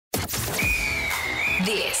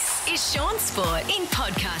Shaun Sport in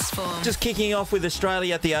podcast form. Just kicking off with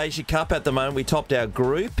Australia at the Asia Cup at the moment. We topped our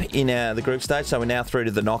group in the group stage, so we're now through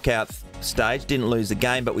to the knockout stage. Didn't lose the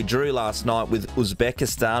game, but we drew last night with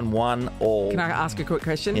Uzbekistan, 1-1. Can I ask a quick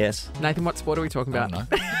question? Yes. Nathan, what sport are we talking about? No.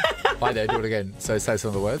 Why there? Do it again. So say some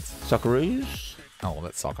of the words. Socceroos? Oh, well,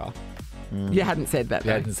 that's soccer. You hadn't said that,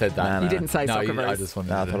 You though. hadn't said that. No, You didn't say No, soccer. I just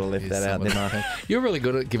wanted No, I to thought I left that out, didn't I? You're really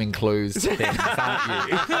good at giving clues to things, aren't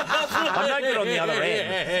you? I'm no good on the other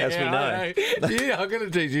end, as we know. Yeah, I'm going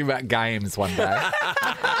to teach you about games one day.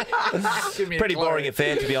 Give me a Pretty clue. boring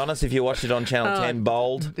affair, to be honest, if you watched it on Channel 10,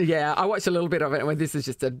 bold. Yeah, I watched a little bit of it, and this is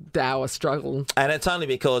just a dour struggle. And it's only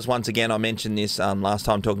because, once again, I mentioned this last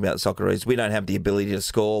time talking about the Socceroos, we don't have the ability to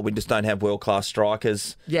score. We just don't have world-class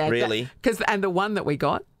strikers, Yeah, really. And the one that we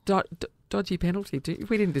got, dodgy penalty.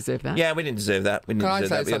 We didn't deserve that. Yeah, we didn't deserve that. We didn't Can I deserve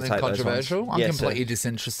say that. We gotta something take those ones. controversial? I'm Yes, completely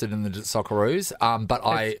disinterested in the Socceroos, but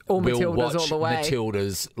I all will Matildas watch all the way.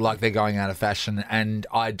 Matildas like they're going out of fashion, and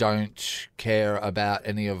I don't care about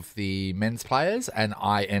any of the men's players, and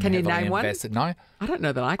I am Can you heavily name one? invested. No, I don't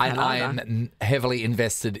know that I can and I either. am heavily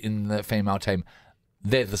invested in the female team.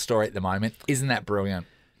 They're the story at the moment. Isn't that brilliant?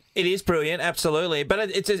 It is brilliant, absolutely,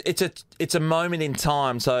 but it's a moment in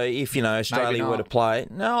time. So if Australia were to play,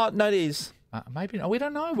 no, it is. Maybe not. We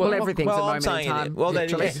don't know. Well, everything's well, a I'm moment in saying time. it. Well,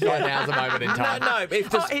 literally. Right now's a moment in time. No.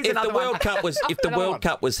 If here's the another one. World Cup was World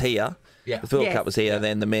Cup was here. Yeah. If the World Yes. Cup was here,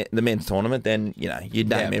 then the men's tournament, then you'd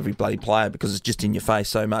name Yeah. every bloody player because it's just in your face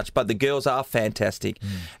so much. But the girls are fantastic,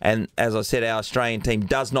 and as I said, our Australian team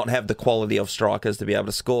does not have the quality of strikers to be able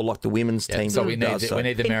to score like the women's team. So we need does. we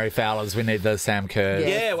need the Mary Fowlers. We need the Sam Kerrs.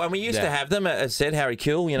 Yeah, well, we used to have them. As I said, Harry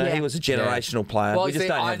Kuehl, Yeah. he was a generational player. Well, we just see,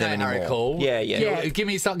 don't I have them know anymore. Harry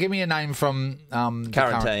Kuehl. Yeah. Give me a name from the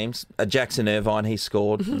Current teams. Jackson Irvine, he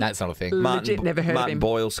scored. That's not a thing. Legit never heard of Martin him.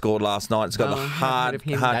 Boyle scored last night. It's got Oh, the I haven't heard of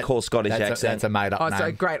him. hardcore Scottish That's accent. a made-up Oh, name.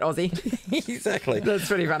 so great Aussie. Exactly. That's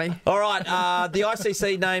pretty funny. All right, the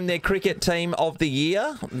ICC named their cricket team of the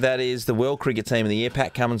year. That is the World Cricket Team of the Year.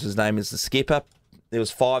 Pat Cummins was named as the skipper. There was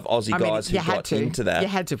 5 Aussie guys who you had got to. into that. You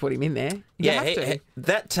had to put him in there. You have to.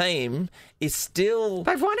 That team is still...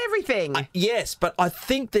 They've won everything. Yes, but I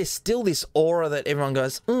think there's still this aura that everyone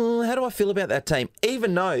goes, how do I feel about that team?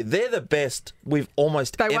 Even though they're the best we've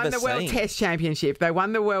almost They ever won the seen. World Test Championship. They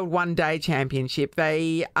won the World One Day Championship.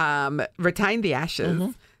 They retained the Ashes.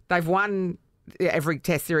 Mm-hmm. They've won every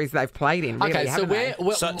Test series they've played in. Really, Okay, so haven't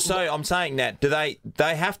they? So I'm saying that, do they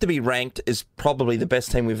have to be ranked as probably the best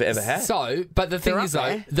team we've ever had? So, but the thing They're is,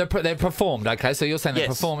 up though, they've performed, okay? So you're saying the Yes.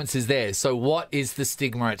 performance is there. So what is the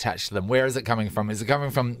stigma attached to them? Where is it coming from? Is it coming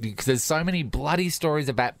from... Because there's so many bloody stories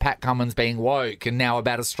about Pat Cummins being woke and now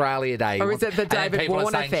about Australia Day. Or is it the And then David people Warner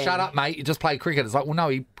are saying, thing? shut up, mate, you just play cricket. It's like, well, no,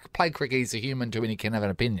 he played cricket. He's a human too, and he can have an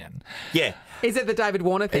opinion. Yeah. Is it the David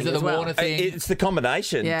Warner thing Is it as the well? Warner thing? It's the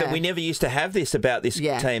combination Yeah. that we never used to have this about this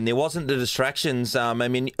Yeah. team. There wasn't the distractions. I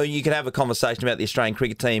mean, you could have a conversation about the Australian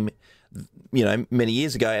cricket team, many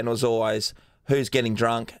years ago, and it was always who's getting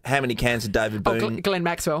drunk, how many cans did David Oh, Boone... Glenn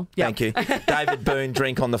Maxwell. Yep. Thank you. David Boone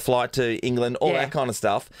drink on the flight to England, all Yeah. that kind of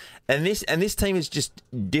stuff. And this team is just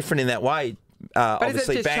different in that way. is it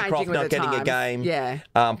Obviously, just Bancroft changing with not the getting a times? game,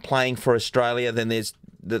 Yeah. playing for Australia. Then there's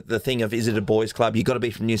the thing of, is it a boys' club? You've got to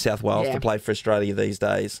be from New South Wales Yeah. to play for Australia these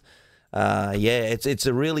days. It's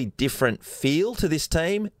a really different feel to this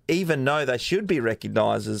team, even though they should be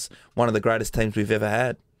recognised as one of the greatest teams we've ever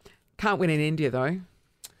had. Can't win in India, though.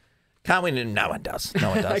 Can't win. No one does. No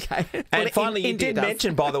one does. Okay. And Well, finally, you India did does.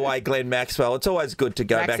 mention, by the way, Glenn Maxwell. It's always good to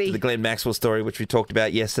go back to Maxie. the Glenn Maxwell story, which we talked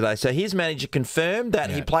about yesterday. So his manager confirmed that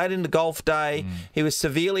he played in the golf day. He was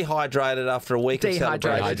severely hydrated after a week of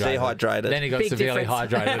Dehydrated. celebration. Dehydrated. Then he got Big severely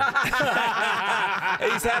difference. hydrated.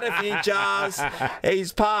 He's had a few jars.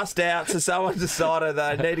 He's passed out, so someone decided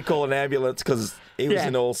they need to call an ambulance because he was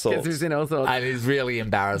in all sorts. Because he was in all sorts. And he's really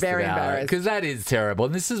embarrassed Very about embarrassed. Because that is terrible.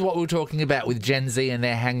 And this is what we're talking about with Gen Z and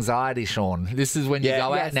their anxiety, Shaun. This is when you Yeah.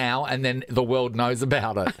 go Yes. out now and then the world knows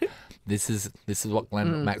about it. This is what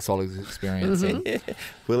Glenn Maxwell is experiencing.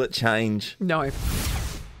 Will it change? No.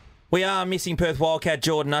 We are missing Perth Wildcat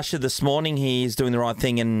Jordan Usher this morning. He's doing the right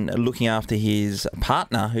thing and looking after his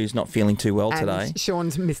partner, who's not feeling too well today. And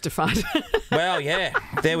Shaun's mystified. Well, yeah,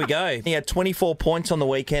 there we go. He had 24 points on the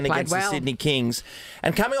weekend Played against the well. Sydney Kings.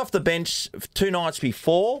 And coming off the bench 2 nights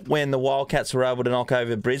before, when the Wildcats were able to knock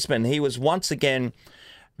over Brisbane, he was once again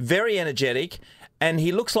very energetic. And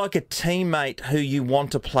he looks like a teammate who you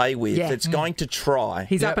want to play with. Yeah. That's going to try.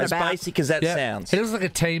 He's up and as about. basic as that sounds. He looks like a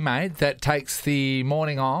teammate that takes the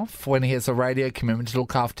morning off when he has a radio commitment to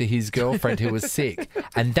look after his girlfriend who was sick.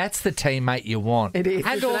 And that's the teammate you want. It is.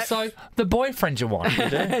 And also the boyfriend you want. You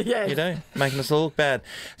do. Yes. You do. Making us all look bad.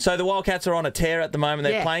 So the Wildcats are on a tear at the moment.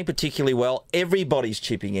 They're playing particularly well. Everybody's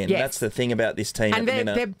chipping in. Yes. That's the thing about this team And at the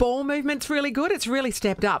minute. their ball movement's really good. It's really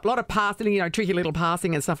stepped up. A lot of passing, tricky little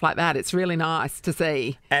passing and stuff like that. It's really nice to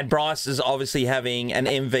see. And Bryce is obviously having an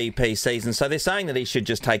MVP season. So they're saying that he should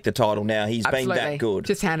just take the title now. He's been that good.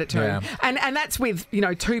 Just hand it to him. And that's with,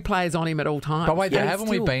 2 players on him at all times. But wait, And haven't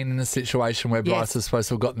we been in a situation where Bryce is supposed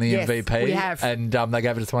to have gotten the MVP? We have. And they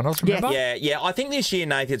gave it to someone else, remember? Yeah. I think this year,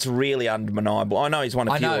 Nate, it's really undeniable. I know he's won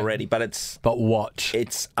a few already, but But watch.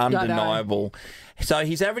 it's undeniable. So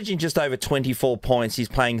he's averaging just over 24 points. He's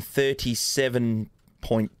playing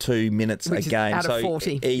 37.2 minutes Which a game. Is out of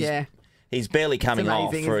 40. He's barely coming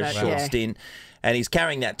off for a short stint. And he's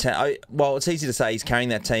carrying that team. Well, it's easy to say he's carrying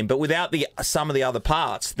that team, but without some of the other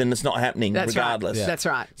parts, then it's not happening regardless. Right. Yeah. That's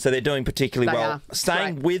right. So they're doing particularly well.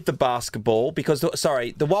 Staying with the basketball, because,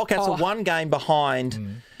 the Wildcats are one game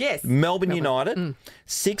behind Melbourne United.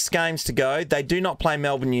 6 games to go. They do not play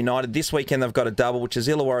Melbourne United. This weekend they've got a double, which is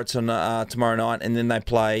Illawarra tomorrow night, and then they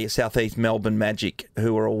play South East Melbourne Magic,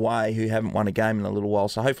 who are away, who haven't won a game in a little while.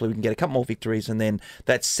 So hopefully we can get a couple more victories, and then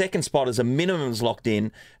that second spot as a minimum is locked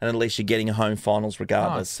in, and at least you're getting a home finals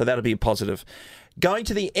regardless. So that'll be a positive. Going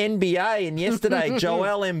to the NBA, and yesterday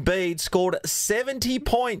Joel Embiid scored 70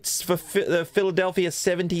 points for the Philadelphia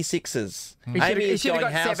 76ers. Amy is going,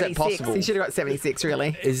 how's that possible? He should have got 76,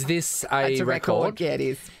 really. Is this That's a record? Yeah, it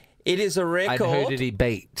is. It is a record. And who did he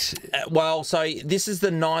beat? So this is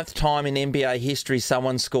the 9th time in NBA history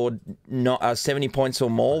someone scored 70 points or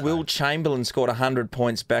more. Okay. Will Chamberlain scored 100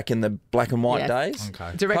 points back in the black and white days. Okay.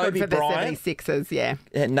 It's a record Kobe for the Bryant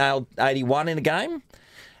 76ers, nailed 81 in a game.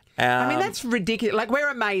 That's ridiculous. Like, we're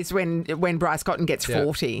amazed when Bryce Cotton gets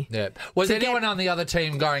 40. Yeah. Was anyone on the other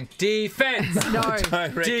team going, defense? No. I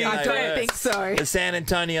don't think so. The San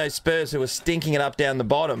Antonio Spurs, who were stinking it up down the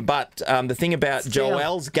bottom. But the thing about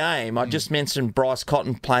Joel's game, I just mentioned Bryce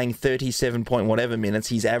Cotton playing 37 point whatever minutes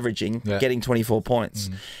he's averaging, getting 24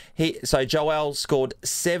 points. So Joel scored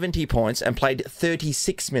 70 points and played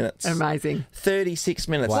 36 minutes. Amazing. 36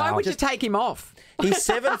 minutes. Wow. Why would you take him off? He's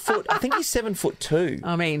 7 foot. I think he's 7'2".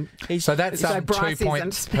 I mean, so that's 2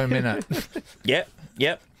 points per minute. Yep.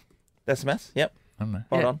 That's the math. Yep.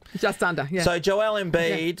 Hold on. Just under. Yeah. So Joel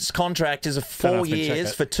Embiid's contract is 4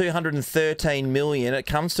 years for $213 million. It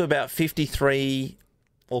comes to about $53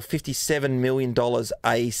 or $57 million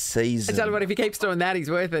a season. I tell you what, if he keeps doing that,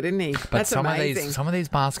 he's worth it, isn't he? But That's some amazing. Some of these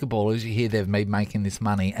basketballers, you hear they've been making this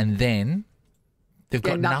money, and then they've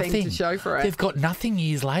got nothing to show for it. They've got nothing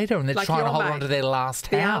years later, and they're trying to hold on to their last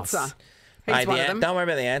house. Answer. Don't worry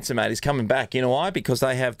about the answer, mate. He's coming back. You know why? Because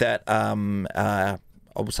they have that, I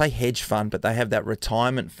would say hedge fund, but they have that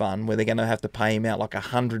retirement fund where they're going to have to pay him out like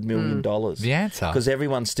 $100 million. The answer. Because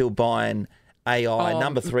everyone's still buying AI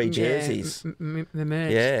number 3 jerseys. The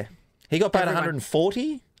merch. Yeah. He got paid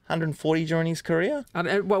 140 during his career.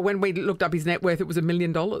 Well, when we looked up his net worth, it was $1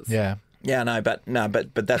 million. Yeah. Yeah, no, but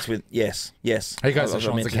that's with yes. He goes to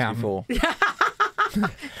Shaun's accountant.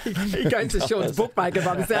 He goes to Shaun's bookmaker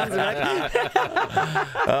by the sounds of it.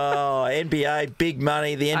 Oh, NBA, big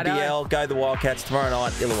money. The NBL, go the Wildcats tomorrow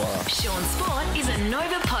night, Illawarra. Shaun Sport is a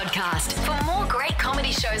Nova podcast. For more great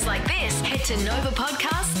comedy shows like this, head to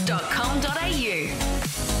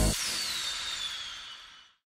novapodcast.com.au.